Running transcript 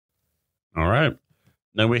All right.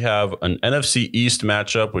 Then we have an NFC East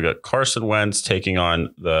matchup. We got Carson Wentz taking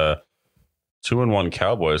on the 2-1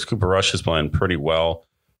 Cowboys. Cooper Rush is playing pretty well.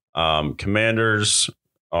 Commanders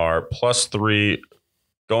are +3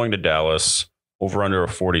 going to Dallas, over under a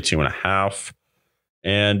 42.5.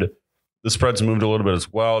 And the spread's moved a little bit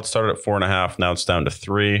as well. It started at 4.5. Now it's down to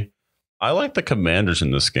 3. I like the Commanders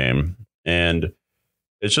in this game. And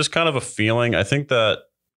it's just kind of a feeling. I think that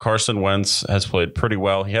Carson Wentz has played pretty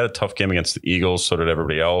well. He had a tough game against the Eagles. So did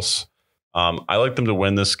everybody else. I like them to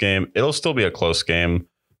win this game. It'll still be a close game,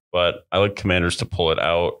 but I like Commanders to pull it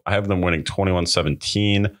out. I have them winning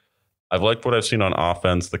 21-17. I've liked what I've seen on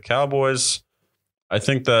offense. The Cowboys, I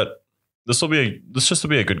think that this will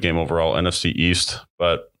be a good game overall, NFC East,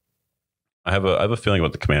 but I have a feeling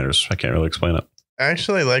about the Commanders. I can't really explain it. I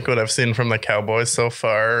actually like what I've seen from the Cowboys so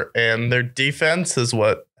far, and their defense is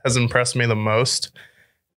what has impressed me the most.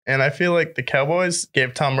 And I feel like the Cowboys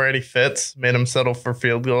gave Tom Brady fits, made him settle for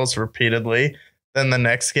field goals repeatedly. Then the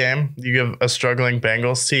next game, you give a struggling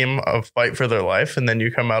Bengals team a fight for their life, and then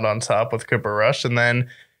you come out on top with Cooper Rush, and then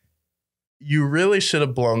you really should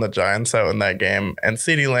have blown the Giants out in that game. And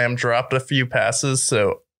CeeDee Lamb dropped a few passes.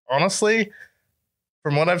 So honestly,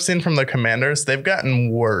 from what I've seen from the Commanders, they've gotten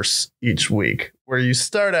worse each week. Where you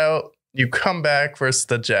start out, you come back versus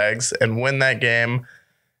the Jags and win that game.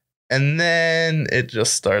 And then it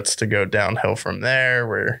just starts to go downhill from there,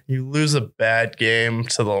 where you lose a bad game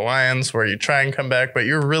to the Lions, where you try and come back, but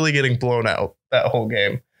you're really getting blown out that whole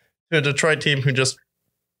game. To a Detroit team who just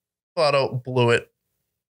flat out blew it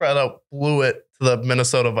to the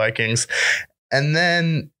Minnesota Vikings. And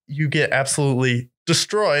then you get absolutely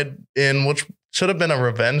destroyed in which should have been a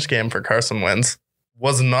revenge game for Carson Wentz.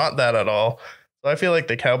 Was not that at all. So I feel like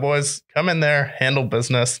the Cowboys come in there, handle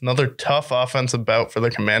business. Another tough offensive bout for the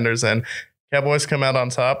Commanders, and Cowboys come out on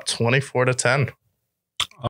top 24-10.